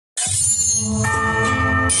শীতের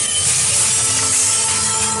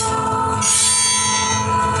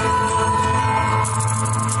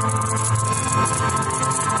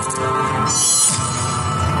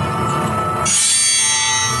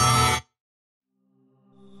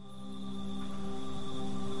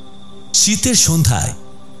সন্ধ্যায়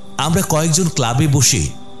আমরা কয়েকজন ক্লাবে বসে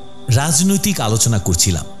রাজনৈতিক আলোচনা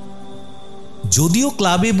করছিলাম। যদিও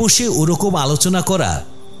ক্লাবে বসে ওরকম আলোচনা করা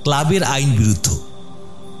ক্লাবের আইন বিরুদ্ধ।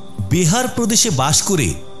 বিহার প্রদেশে বাস করে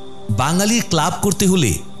বাঙালির ক্লাব করতে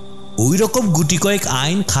হলে ওই রকম গুটি কয়েক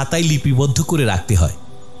আইন খাতায় লিপিবদ্ধ করে রাখতে হয়।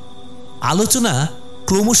 আলোচনা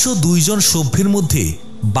ক্রমশ দুইজন সভ্যের মধ্যে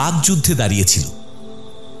বাকযুদ্ধে দাঁড়িয়েছিল।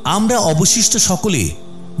 আমরা অবশিষ্ট সকলে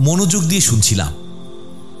মনোযোগ দিয়ে শুনছিলাম।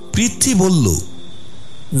 পৃথ্বী বলল,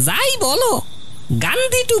 যাই বলো,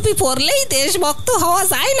 গান্ধী টুপি পরলেই দেশভক্ত হওয়া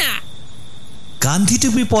যায় না। গান্ধী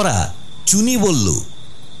টুপি পরা চুনি বলল,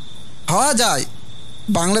 হওয়া যায়।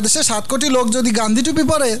 বাংলাদেশে 7 কোটি লোক যদি গান্ধী টুপি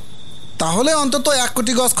পরে তাহলে অন্তত 1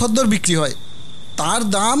 কোটি গজ খদ্দর বিক্রি হয়। তার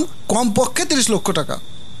দাম কমপক্ষে 30 লক্ষ টাকা।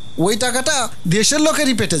 ওই টাকাটা দেশের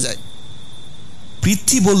লোকেরই পেটে যায়।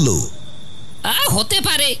 পৃথ্বী বলল, হতে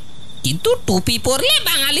পারে, কিন্তু টুপি পরলে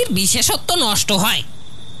বাঙালির বিশেষত্ব নষ্ট হয়।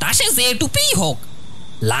 তা সে যে টুপিই হোক,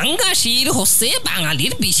 লাঙ্গা শির হচ্ছে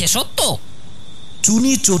বাঙালির বিশেষত্ব।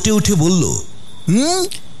 চুনি চটে উঠে বলল,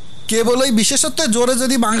 কেবল ওই বিশেষত্বের জোরে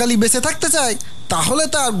যদি বাঙালি বেঁচে থাকতে চায় তাহলে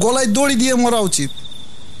তার গলায় দড়ি দিয়ে মরা উচিত।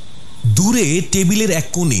 দূরে টেবিলের এক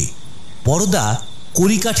কোণে বড়দা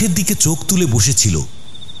কড়িকাঠের দিকে চোখ তুলে বসেছিল।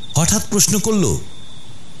 হঠাৎ প্রশ্ন করল,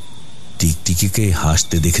 টিকটিকিকে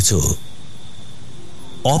হাসতে দেখেছ?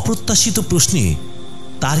 অপ্রত্যাশিত প্রশ্নে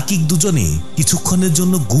তার্কিক দুজনে কিছুক্ষণের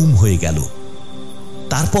জন্য গুম হয়ে গেল।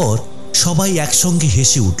 তারপর সবাই একসঙ্গে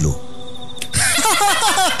হেসে উঠল।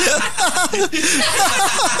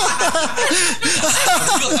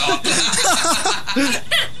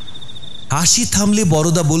 হাসি থামলে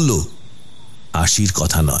বড়দা বলল, হাসির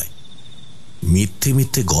কথা নয়, মিথ্যে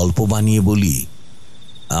মিথ্যে গল্প বানিয়ে বলি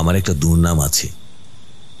আমার একটা দুর্নাম আছে।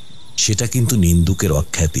 সেটা কিন্তু নিন্দুকের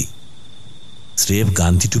অখ্যাতি। স্রেফ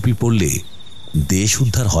গান্ধী টুপি পরলে দেশ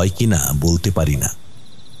উদ্ধার হয় কিনা বলতে পারি না,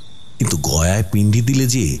 কিন্তু গয়ায় পিণ্ডি দিলে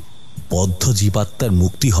যে বদ্ধ জীবাত্মার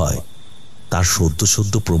মুক্তি হয় তার সদ্য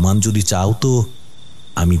সদ্য প্রমাণ যদি চাও তো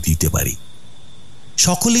আমি দিতে পারি।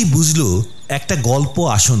 সকলেই বুঝল একটা গল্প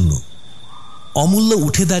আসন্ন। অমূল্য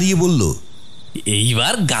উঠে দাঁড়িয়ে বলল,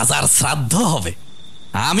 এইবার গাজার শ্রাদ্ধ হবে,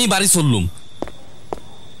 আমি বাড়ি চললুম।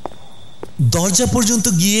 দরজা পর্যন্ত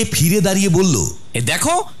গিয়ে ফিরে দাঁড়িয়ে বলল,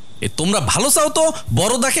 দেখো, তোমরা ভালো চাও তো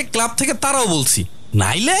বড়দাকে ক্লাব থেকে তারাও বলছি,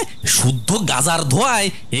 নাইলে শুদ্ধ গাজার ধোয়ায়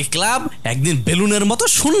এই ক্লাব একদিন বেলুনের মতো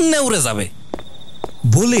শূন্যে উড়ে যাবে।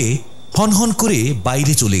 বলে হনহন করে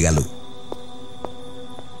বাইরে চলে গেল।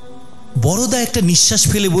 বড়দা একটা নিঃশ্বাস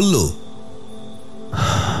ফেলে বলল,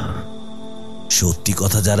 সত্যি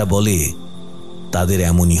কথা যারা বলে তাদের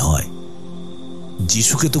এমনই হয়।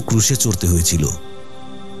 যিশুকে তো ক্রুশে চড়তে হয়েছিল।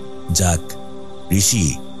 যাক, ঋষি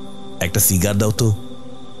একটা সিগার দাও তো।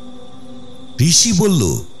 ঋষি বলল,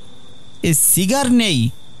 এই সিগার নেই,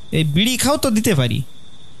 এই বিড়ি খাও তো দিতে পারি।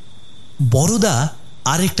 বড়দা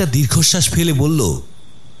আরেকটা দীর্ঘশ্বাস ফেলে বলল,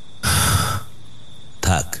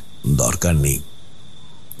 থাক, দরকার নেই।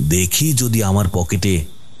 দেখি যদি আমার পকেটে।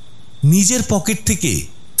 নিজের পকেট থেকে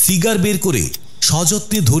সিগার বের করে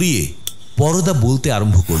সযত্নে ধরিয়ে বড়দা বলতে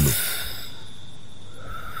আরম্ভ করল,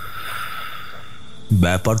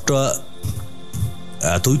 ব্যাপারটা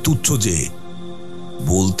এতই তুচ্ছ যে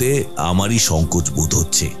বলতে আমারই সংকোচ বোধ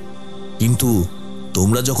হচ্ছে, কিন্তু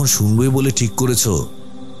তোমরা যখন শুনবে বলে ঠিক করেছ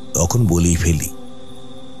তখন বলেই ফেলি।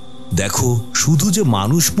 দেখো, শুধু যে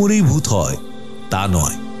মানুষ মরেই ভূত হয় তা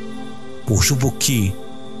নয়, পশু পক্ষী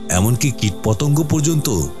এমনকি কীটপতঙ্গ পর্যন্ত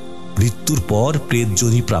মৃত্যুর পর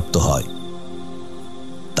প্রেতযোনি প্রাপ্ত হয়।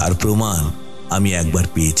 তার প্রমাণ আমি একবার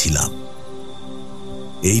পেয়েছিলাম।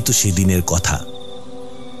 এই তো সেদিনের কথা।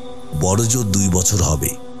 বড়জোর 2 বছর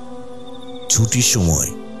হবে। ছুটির সময়,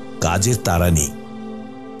 কাজের তাড়া নেই,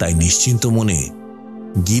 তাই নিশ্চিন্ত মনে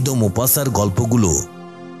গিদো মোপাসার গল্পগুলো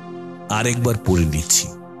আরেকবার পড়ে নিচ্ছি।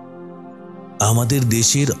 আমাদের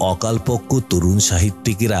দেশের অকালপক্ষ তরুণ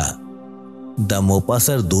সাহিত্যিকেরা দ্য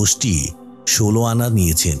মোপাসার দোষটি 16 আনা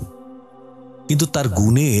নিয়েছেন, কিন্তু তার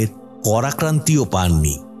গুণের পরাক্রান্তিও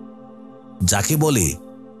পাননি। যাকে বলে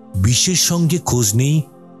বিশেষ সঙ্গে খোঁজ নেই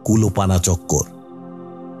কুলোপানা চক্কর।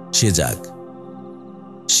 সে যাক,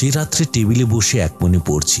 সে রাত্রে টেবিলে বসে এক মনে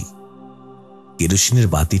পড়ছি। কেরোসিনের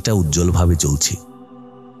বাতিটা উজ্জ্বলভাবে জ্বলছে।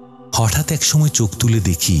 হঠাৎ এক সময় চোখ তুলে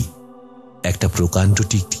দেখি একটা প্রকাণ্ড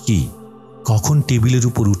টিকটিকি কখন টেবিলের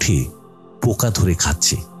উপর উঠে পোকা ধরে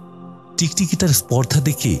খাচ্ছে। টিকটিকিটার স্পর্ধা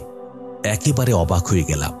দেখে একেবারে অবাক হয়ে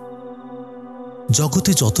গেলাম।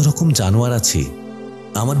 জগতে যত রকম জানোয়ার আছে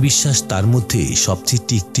আমার বিশ্বাস তার মধ্যে সবচেয়ে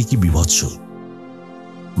টিকটিকি বিভৎস।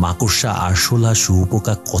 মাকড়সা, আরশোলা,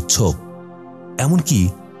 শুঁয়োপোকা, কচ্ছপ, এমনকি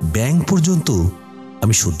ব্যাঙ পর্যন্ত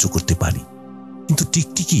আমি সহ্য করতে পারি, কিন্তু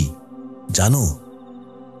টিকটিকি, জানো,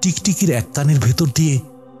 টিকটিকির এক কানের ভেতর দিয়ে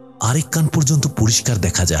আরেক কান পর্যন্ত পরিষ্কার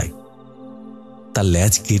দেখা যায়। তার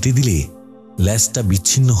ল্যাজ কেটে দিলে ল্যাজটা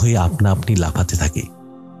বিচ্ছিন্ন হয়ে আপনা আপনি লাফাতে থাকে।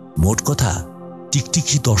 মোট কথা,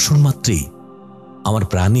 টিকটিকি দর্শন মাত্রেই আমার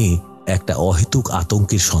প্রাণে একটা অহেতুক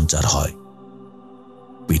আতঙ্কের সঞ্চার হয়।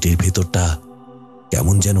 পেটের ভেতরটা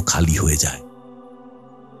কেমন যেন খালি হয়ে যায়,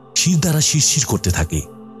 শির দ্বারা শিরশির করতে থাকে।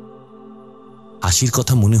 হাসির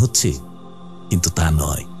কথা মনে হচ্ছে, কিন্তু তা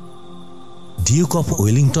নয়। ডিউক অফ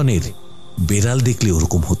ওয়েলিংটনের বেড়াল দেখলে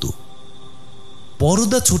ওরকম হতো।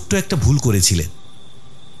 পরদা ছোট্ট একটা ভুল করেছিলেন।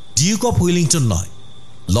 ডিউক অফ ওয়েলিংটন নয়,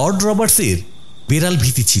 লর্ড রবার্টসের বেড়াল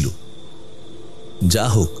ভীতি ছিল। যা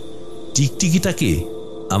হোক, টিকটিকিটাকে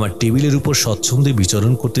আমার টেবিলের উপর স্বচ্ছন্দে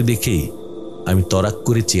বিচরণ করতে দেখে আমি তরাক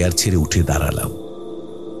করে চেয়ার ছেড়ে উঠে দাঁড়ালাম।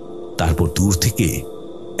 তারপর দূর থেকে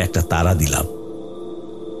একটা তাড়া দিলাম।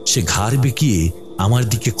 সে ঘাড় বেঁকিয়ে আমার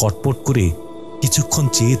দিকে কটপট করে কিছুক্ষণ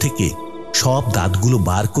চেয়ে থেকে সব দাঁতগুলো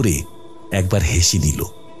বার করে একবার হেসে দিল।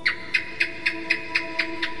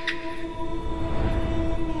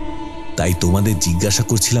 তাই তোমাদের জিজ্ঞাসা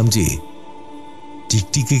করছিলাম যে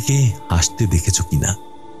টিকটিকিকে হাসতে দেখেছ কিনা।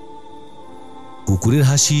 কুকুরের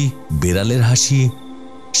হাসি, বেড়ালের হাসি,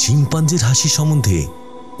 শিম্পাঞ্জির হাসি সম্বন্ধে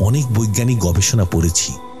অনেক বৈজ্ঞানিক গবেষণা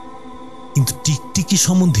পড়েছি, কিন্তু টিকটিকি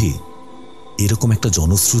সম্বন্ধে এরকম একটা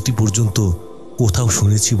জনশ্রুতি পর্যন্ত কোথাও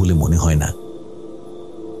শুনেছি বলে মনে হয় না।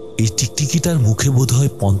 এই টিকটিকিটার মুখে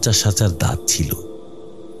বোধহয় 50,000 দাঁত ছিল।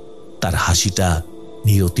 তার হাসিটা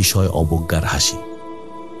নিরতিশয় অবজ্ঞার হাসি।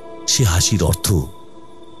 সে হাসির অর্থ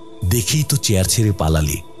দেখেই তো চেয়ার ছেড়ে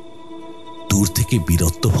পালালে। দূর থেকে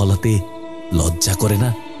বীরত্ব ফলাতে লজ্জা করে না?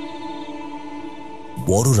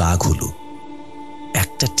 বড় রাগ হলো।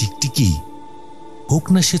 একটা টিকটিকি, হোক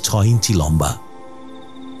না সে 6 ইঞ্চি লম্বা,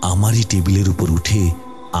 আমারই টেবিলের উপর উঠে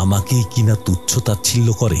আমাকেই কিনা তুচ্ছ তাচ্ছিল্য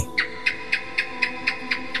করে।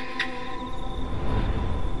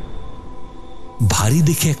 ভারী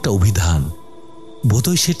দেখে একটা অভিধান,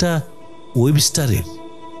 বোধহয় সেটা ওয়েবস্টারের,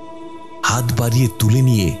 হাত বাড়িয়ে তুলে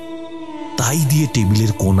নিয়ে তাই দিয়ে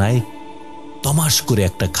টেবিলের কোনায় তমাস করে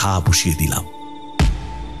একটা ঘা বসিয়ে দিলাম।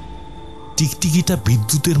 টিকটিকিটা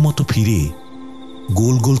বিদ্যুতের মতো ফিরে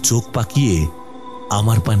গোল গোল চোখ পাকিয়ে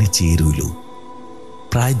আমার পানে চেয়ে রইল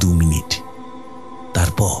প্রায় 2 মিনিট।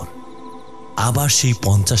 তারপর আবার সেই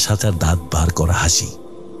 50,000 দাঁত বার করা হাসি।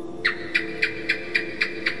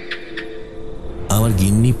 আমার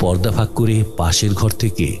গিন্নি পর্দা ফাঁক করে পাশের ঘর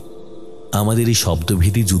থেকে আমাদের এই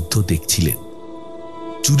শব্দভেদী যুদ্ধ দেখছিলেন।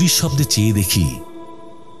 চুরির শব্দে চেয়ে দেখি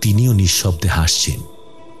তিনিও নিঃশব্দে হাসছেন।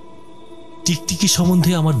 টিকটিকি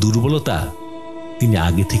সম্বন্ধে আমার দুর্বলতা তিনি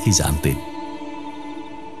আগে থেকে জানতেন।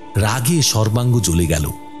 রাগে সর্বাঙ্গ জ্বলে গেল।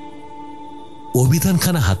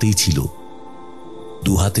 অভিধানখানা হাতেই ছিল,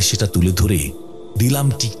 2 হাতে সেটা তুলে ধরে দিলাম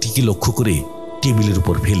টিকটিকি লক্ষ্য করে টেবিলের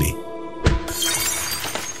উপর ফেলে।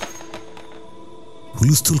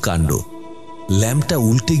 হুলস্থুল কাণ্ড। ল্যাম্পটা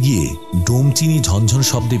উল্টে গিয়ে ডোমচিনি ঝনঝন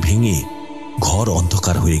শব্দে ভেঙে ঘর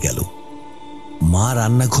অন্ধকার হয়ে গেল। মা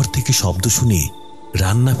রান্নাঘর থেকে শব্দ শুনে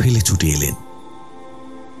রান্না ফেলে ছুটে এলেন।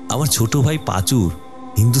 আমার ছোট ভাই পাঁচুর,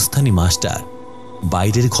 হিন্দুস্তানি মাস্টার,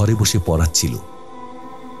 বাইরের ঘরে বসে পড়াচ্ছিল।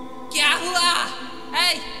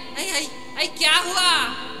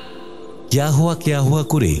 ক্যা হুয়া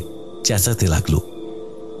করে চেঁচাতে লাগলো।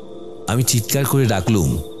 আমি চিৎকার করে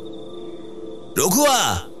ডাকলুম, রঘুয়া,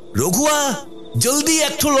 রঘুয়া, জলদি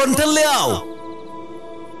একটু লণ্ঠন লে আও।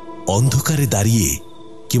 অন্ধকারে দাঁড়িয়ে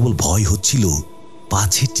কেবল ভয় হচ্ছিল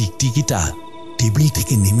পাছে টিকটিকিটা টেবিল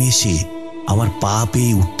থেকে নেমে এসে আমার পা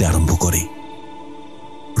পেয়ে উঠতে আরম্ভ করে।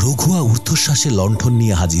 রঘুয়া ঊর্ধ্বশ্বাসে লণ্ঠন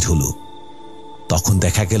নিয়ে হাজির হলো। তখন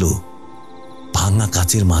দেখা গেল ভাঙা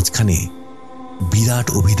কাচের মাঝখানে বিরাট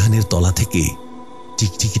অভিধানের তলা থেকে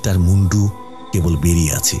টিকটিকিটার মুন্ডু কেবল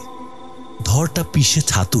বেরিয়ে আছে। ধরটা পিষে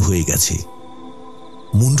ছাতু হয়ে গেছে।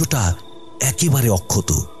 মুন্ডুটা একেবারে অক্ষত,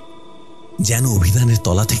 যেন অভিধানের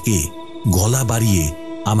তলা থেকে গলা বাড়িয়ে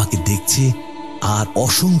আমাকে দেখছে আর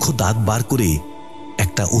অসংখ্য দাঁত বার করে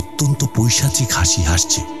একটা অত্যন্ত পৈশাচিক হাসি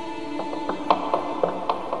হাসছে।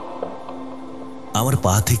 আমার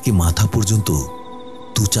পা থেকে মাথা পর্যন্ত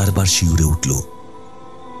 2-4 বার শিউরে উঠল।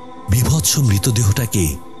 বিভৎস মৃতদেহটাকে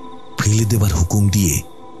ফেলে দেবার হুকুম দিয়ে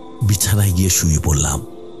বিছানায় গিয়ে শুয়ে পড়লাম।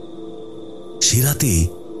 সে রাতে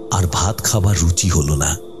আর ভাত খাবার রুচি হলো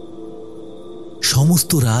না।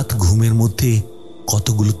 সমস্ত রাত ঘুমের মধ্যে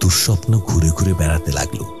কতগুলো দুঃস্বপ্ন ঘুরে ঘুরে বেড়াতে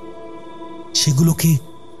লাগলো। সেগুলোকে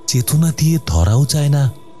চেতনা দিয়ে ধরাও যায় না,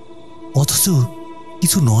 অথচ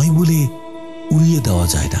কিছু নয় বলে উড়িয়ে দেওয়া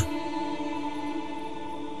যায় না।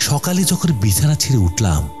 সকালে যখন বিছানা ছেড়ে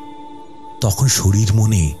উঠলাম তখন শরীর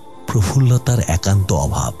মনে প্রফুল্লতার একান্ত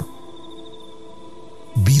অভাব।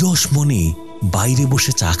 বিরস মনে বাইরে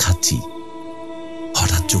বসে চা খাচ্ছি।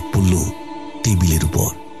 হঠাৎ চোখ পড়ল টেবিলের উপর।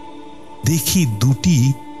 দেখি দুটি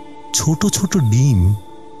ছোট ছোট ডিম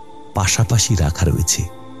পাশাপাশি রাখা রয়েছে।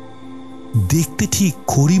 দেখতে ঠিক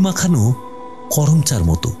খড়ি মাখানো করমচার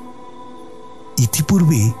মতো।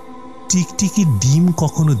 ইতিপূর্বে টিকটিকির ডিম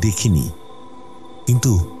কখনো দেখিনি,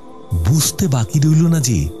 কিন্তু বুঝতে বাকি রইল না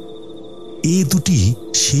যে এ দুটি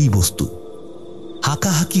সেই বস্তু।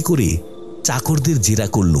 হাঁকাহাঁকি করে চাকরদের জেরা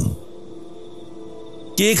করলুম,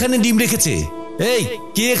 কে এখানে ডিম রেখেছে? এই,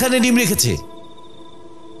 কে এখানে ডিম রেখেছে?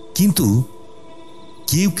 কিন্তু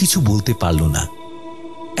কেউ কিছু বলতে পারল না।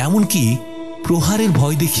 এমনকি প্রহারের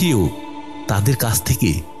ভয় দেখিয়েও তাদের কাছ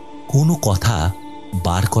থেকে কোনো কথা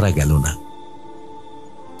বার করা গেল না।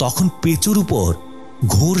 তখন পেঁচোর উপর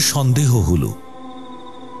ঘোর সন্দেহ হলো।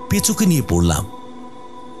 পেঁচোকে নিয়ে পড়লাম।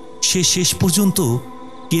 সে শেষ পর্যন্ত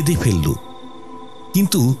কেঁদে ফেলল,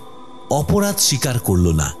 কিন্তু অপরাধ স্বীকার করল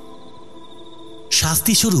না।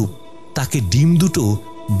 শাস্তিস্বরূপ তাকে ডিম দুটো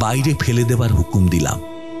বাইরে ফেলে দেবার হুকুম দিলাম।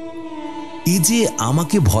 এ যে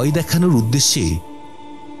আমাকে ভয় দেখানোর উদ্দেশ্যে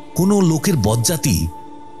কোনো লোকের বজ্জাতি,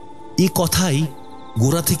 এ কথাই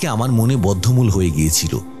গোড়া থেকে আমার মনে বদ্ধমূল হয়ে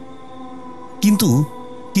গিয়েছিল। কিন্তু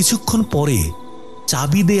কিছুক্ষণ পরে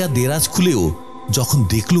চাবি দেয়া দেরাজ খুলেও যখন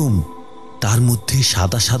দেখলুম তার মধ্যে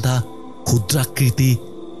সাদা সাদা ক্ষুদ্রাকৃতি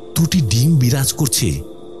দুটি ডিম বিরাজ করছে,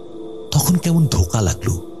 তখন কেমন ধোঁকা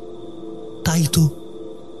লাগলো। তাই তো,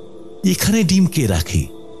 এখানে ডিম কে রাখে?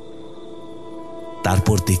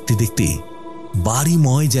 তারপর দেখতে দেখতে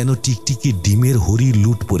বাড়িময় যেন টিকটিকির ডিমের হরির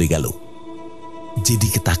লুট পড়ে গেল।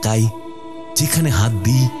 যেদিকে তাকাই, যেখানে হাত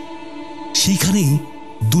দিই, সেইখানেই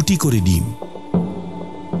দুটি করে ডিম।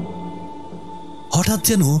 হঠাৎ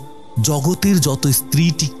যেন জগতের যত স্ত্রী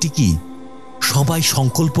টিকটিকি সবাই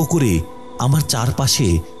সংকল্প করে আমার চারপাশে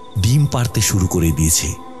ডিম পাড়তে শুরু করে দিয়েছে।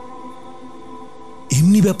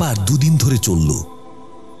 এমনি ব্যাপার দুদিন ধরে চলল।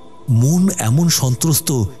 মন এমন সন্ত্রস্ত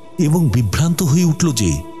এবং বিভ্রান্ত হয়ে উঠল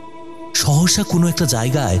যে সহসা কোনো একটা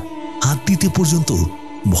জায়গায় হাত দিতে পর্যন্ত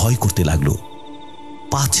ভয় করতে লাগলো।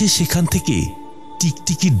 পাছে সেখান থেকে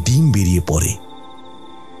টিকটিকির ডিম বেরিয়ে পড়ে।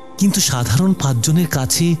 কিন্তু সাধারণ 5 জনের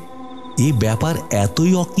কাছে এ ব্যাপার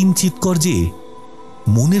এতই অকিঞ্চিতকর যে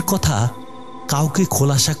মনের কথা কাউকে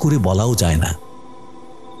খোলাসা করে বলাও যায় না।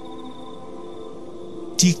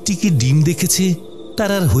 টিকটিকির ডিম দেখেছে,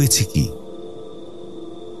 তার আর হয়েছে কি?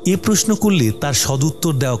 এ প্রশ্ন করলে তার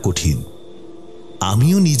সদুত্তর দেওয়া কঠিন।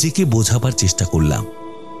 আমিও নিজেকে বোঝাবার চেষ্টা করলাম,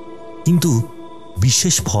 কিন্তু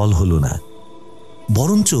বিশেষ ফল হলো না।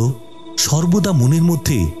 বরঞ্চ সর্বদা মনের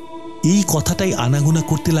মধ্যে এই কথাটাই আনাগোনা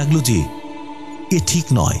করতে লাগলো যে এ ঠিক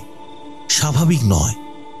নয়, স্বাভাবিক নয়,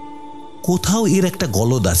 কোথাও এর একটা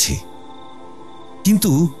গলদ আছে।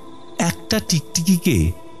 কিন্তু একটা টিকটিকিকে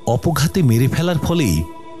অপঘাতে মেরে ফেলার ফলেই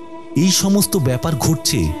এই সমস্ত ব্যাপার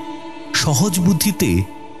ঘটছে, সহজ বুদ্ধিতে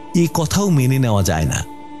এ কথাও মেনে নেওয়া যায় না।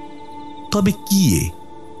 তবে কি,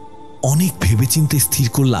 অনেক ভেবেচিন্তে স্থির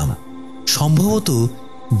করলাম, সম্ভবত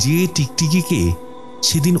যে টিকটিকিকে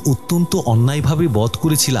সেদিন অত্যন্ত অন্যায়ভাবে বধ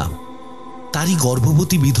করেছিলাম তারই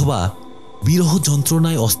গর্ভবতী বিধবা বিরহ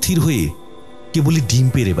যন্ত্রণায় অস্থির হয়ে কেবলই ডিম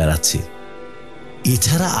পেড়ে বেড়াচ্ছে।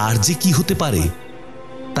 এছাড়া আর যে কি হতে পারে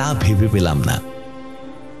তা ভেবে পেলাম না।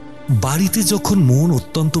 বাড়িতে যখন মন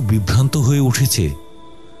অত্যন্ত বিভ্রান্ত হয়ে উঠেছে,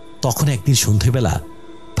 তখন একদিন সন্ধেবেলা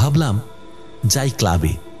ভাবলাম যাই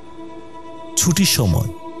ক্লাবে। ছুটির সময়,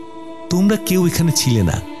 তোমরা কেউ এখানে ছিলে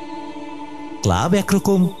না, ক্লাব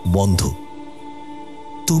একরকম বন্ধ।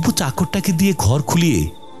 তবু চাকরটাকে দিয়ে ঘর খুলিয়ে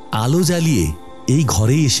আলো জ্বালিয়ে এই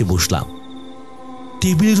ঘরেই এসে বসলাম।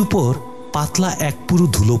 টেবিলের উপর পাতলা এক পুরো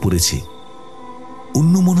ধুলো পড়েছে।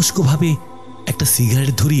 অন্যমনস্কভাবে একটা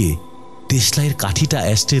সিগারেট ধরিয়ে দেশলাইয়ের কাঠিটা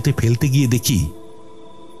অ্যাস্ট্রেতে ফেলতে গিয়ে দেখি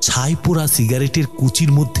ছাই পোড়া সিগারেটের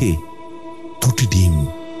কুচির মধ্যে দুটি ডিম।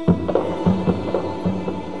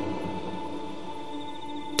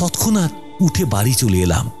 তৎক্ষণাৎ উঠে বাড়ি চলে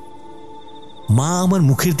এলাম। মা আমার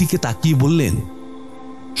মুখের দিকে তাকিয়ে বললেন,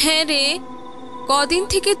 হ্যাঁ রে, কদিন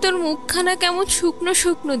থেকে তোর মুখখানা কেমন শুকনো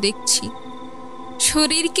শুকনো দেখছি,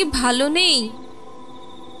 শরীর কি ভালো নেই?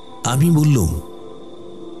 আমি বললুম,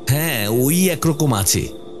 হ্যাঁ ওই একরকম আছে,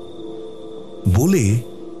 বলে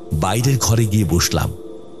বাইরের ঘরে গিয়ে বসলাম।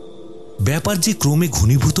 ব্যাপার যে ক্রমে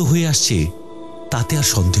ঘনীভূত হয়ে আসছে তাতে আর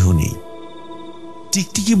সন্দেহ নেই।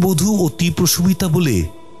 টিকটিকি বধূ অতি প্রসবিতা বলে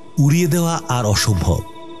উড়িয়ে দেওয়া আর অসম্ভব।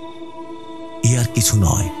 এ আর কিছু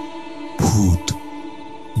নয়, ভূত,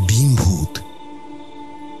 ডিম ভূত।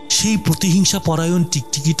 সেই প্রতিহিংসা পরায়ণ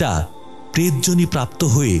টিকটিকিটা প্রেতজনী প্রাপ্ত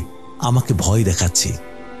হয়ে আমাকে ভয় দেখাচ্ছে,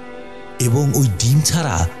 এবং ওই ডিম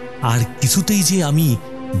ছাড়া আর কিছুতেই যে আমি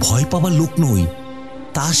ভয় পাবার লোক নই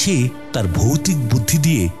তা সে তার ভৌতিক বুদ্ধি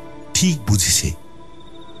দিয়ে ঠিক বুঝেছে।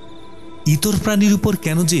 ইতর প্রাণীর উপর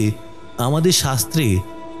কেন যে আমাদের শাস্ত্রে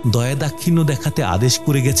দয়া দাক্ষিণ্য দেখাতে আদেশ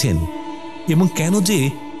করে গেছেন, এবং কেন যে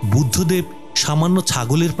বুদ্ধদেব সামান্য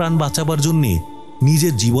ছাগলের প্রাণ বাঁচাবার জন্যে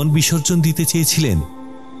নিজের জীবন বিসর্জন দিতে চেয়েছিলেন,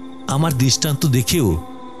 আমার দৃষ্টান্ত দেখেও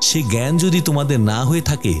সে জ্ঞান যদি তোমাদের না হয়ে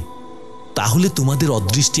থাকে, তাহলে তোমাদের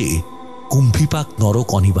অদৃষ্টে কুম্ভীপাক নরক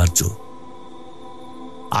অনিবার্য।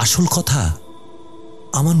 আসল কথা,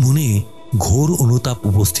 আমার মনে ঘোর অনুতাপ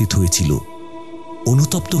উপস্থিত হয়েছিল।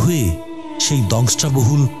 অনুতপ্ত হয়ে সেই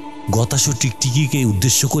দংষ্ট্রাবহুল গতাশ টিকটিকিকে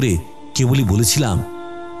উদ্দেশ্য করে কেবলই বলেছিলাম,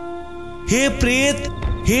 হে প্রেত,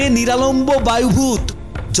 হে নিরালম্ব বায়ুভূত,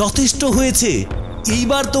 যথেষ্ট হয়েছে,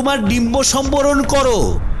 এইবার তোমার ডিম্ব সম্বরণ করো।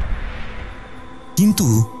 কিন্তু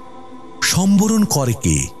সম্বরণ করে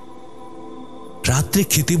কে? রাত্রে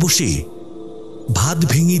খেতে বসে ভাত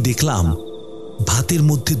ভেঙে দেখলাম ভাতের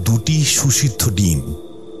মধ্যে দুটি সুসিদ্ধ ডিম।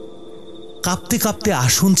 কাঁপতে কাঁপতে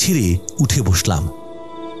আসন ছেড়ে উঠে বসলাম।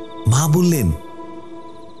 মা বললেন,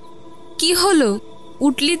 কি হলো,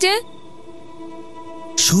 উঠলি যে?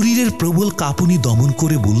 শরীরের প্রবল কাঁপুনি দমন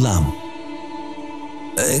করে বললাম,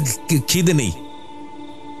 খিদে নেই।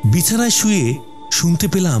 বিছানায় শুয়ে শুনতে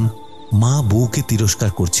পেলাম মা বউকে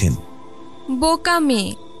তিরস্কার করছেন। বোকা মেয়ে,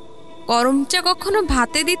 গরম চা কখনো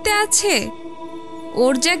ভাতে দিতে আছে?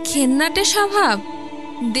 ওর যা ঘেন্নাটে স্বভাব,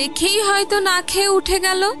 দেখেই হয়তো না খেয়ে উঠে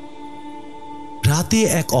গেল। রাতে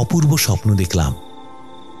এক অপূর্ব স্বপ্ন দেখলাম।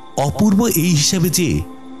 অপূর্ব এই হিসাবে যে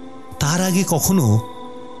তার আগে কখনো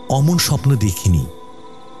অমন স্বপ্ন দেখিনি,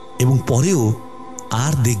 এবং পরেও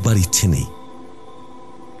আর দেখবার ইচ্ছে নেই।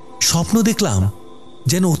 স্বপ্ন দেখলাম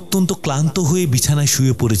যেন অত্যন্ত ক্লান্ত হয়ে বিছানায়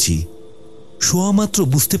শুয়ে পড়েছি। শোয়া মাত্র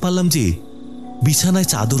বুঝতে পারলাম যে বিছানায়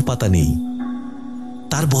চাদর পাতা নেই,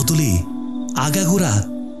 তার বদলে আগাগোড়া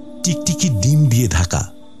টিকটিকির ডিম দিয়ে ঢাকা।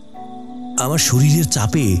 আমার শরীরের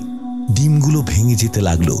চাপে ডিমগুলো ভেঙে যেতে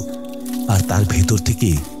লাগলো, আর তার ভেতর থেকে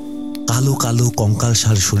কালো কালো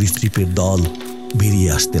কঙ্কালসার সরীসৃপের দল বেরিয়ে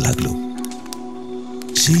আসতে লাগলো।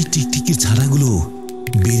 সেই টিকটিকির ছানাগুলো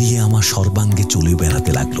বেরিয়ে আমার সর্বাঙ্গে চলে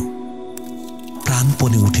বেড়াতে লাগলো।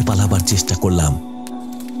 প্রাণপণে উঠে পালাবার চেষ্টা করলাম,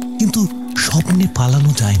 কিন্তু স্বপ্নে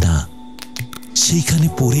পালানো যায় না। সেইখানে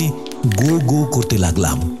পড়ে গো গো করতে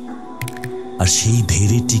লাগলাম। আর সেই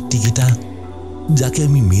ধেড়ে টিকটিকিটা, যাকে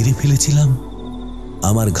আমি মেরে ফেলেছিলাম,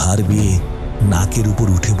 আমার ঘাড় বেয়ে নাকের উপর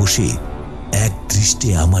উঠে বসে এক দৃষ্টে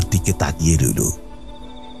আমার দিকে তাকিয়ে রইল।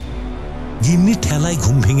 গিন্নির ঠেলায়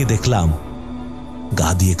ঘুম ভেঙে দেখলাম গা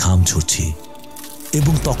দিয়ে ঘাম ঝরছে,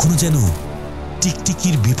 এবং তখনও যেন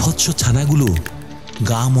টিকটিকির বিভৎস ছানাগুলো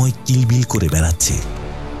গাময় কিলবিল করে বেড়াচ্ছে।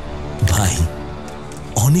 ভাই,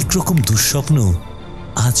 অনেক রকম দুঃস্বপ্ন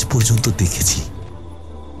আজ পর্যন্ত দেখেছি,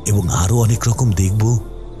 এবং আরো অনেক রকম দেখব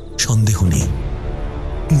সন্দেহ নেই,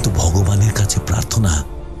 কিন্তু ভগবানের কাছে প্রার্থনা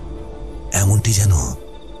এমনটি যেন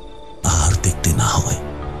আর দেখতে না হয়।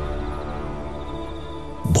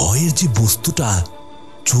 ভয়ের যে বস্তুটা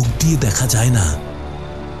চোখ দিয়ে দেখা যায় না,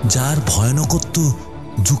 যার ভয়ানকত্ব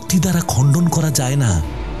যুক্তি দ্বারা খণ্ডন করা যায় না,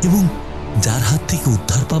 এবং যার হাত থেকে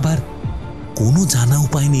উদ্ধার পাবার কোনো জানা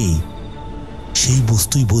উপায় নেই, সেই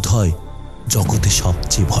বস্তুই বোধ হয় জগতে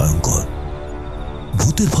সবচেয়ে ভয়ঙ্কর।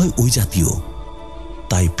 ভূতের ভয় ওই জাতীয়।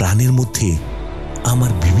 তাই প্রাণের মধ্যে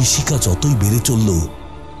আমার বিভীষিকা যতই বেড়ে চলল,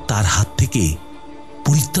 তার হাত থেকে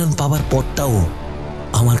পরিত্রাণ পাবার পথটাও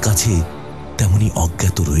আমার কাছে তেমনি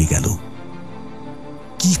অজ্ঞাত রয়ে গেল।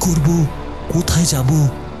 কি করব, কোথায় যাব,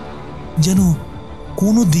 যেন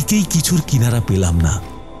কোনো দিকেই কিছুর কিনারা পেলাম না।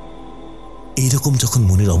 এইরকম যখন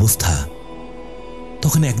মনের অবস্থা,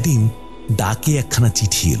 তখন একদিন ডাকে একখানা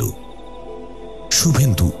চিঠি এলো।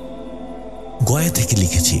 শুভেন্দু, গয়া থেকে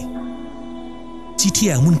লিখেছে। চিঠি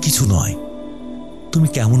এমন কিছু নয়, তুমি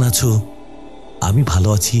কেমন আছো, আমি ভালো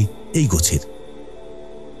আছি, এই গোছের।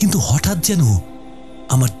 কিন্তু হঠাৎ যেন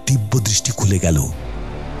আমার দিব্য দৃষ্টি খুলে গেল।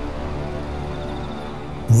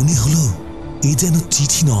 মনে হলো এ যেন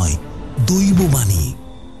চিঠি নয়, দৈববাণী।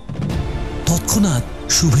 তৎক্ষণাৎ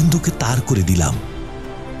শুভেন্দুকে তার করে দিলাম,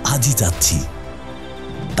 আজই যাচ্ছি।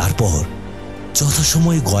 তারপর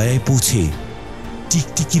যথাসময়ে গয়ায় পৌঁছে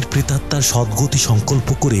টিকটিকির প্রেতাত্মার সদ্গতি সংকল্প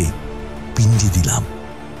করে পিণ্ডি দিলাম।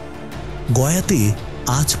 গয়াতে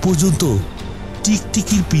আজ পর্যন্ত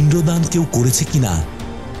টিকটিকির পিণ্ডদান কেউ করেছে কিনা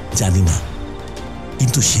জানি না,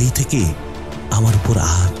 কিন্তু সেই থেকে আমার উপর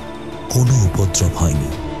আর কোনো উপদ্রব হয়নি।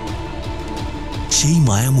 সেই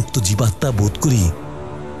মায়ামুক্ত জীবাত্মা বোধ করি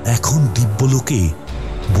এখন দিব্যলোকে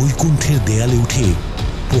বৈকুণ্ঠের দেয়ালে উঠে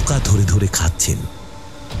পোকা ধরে ধরে খাচ্ছেন।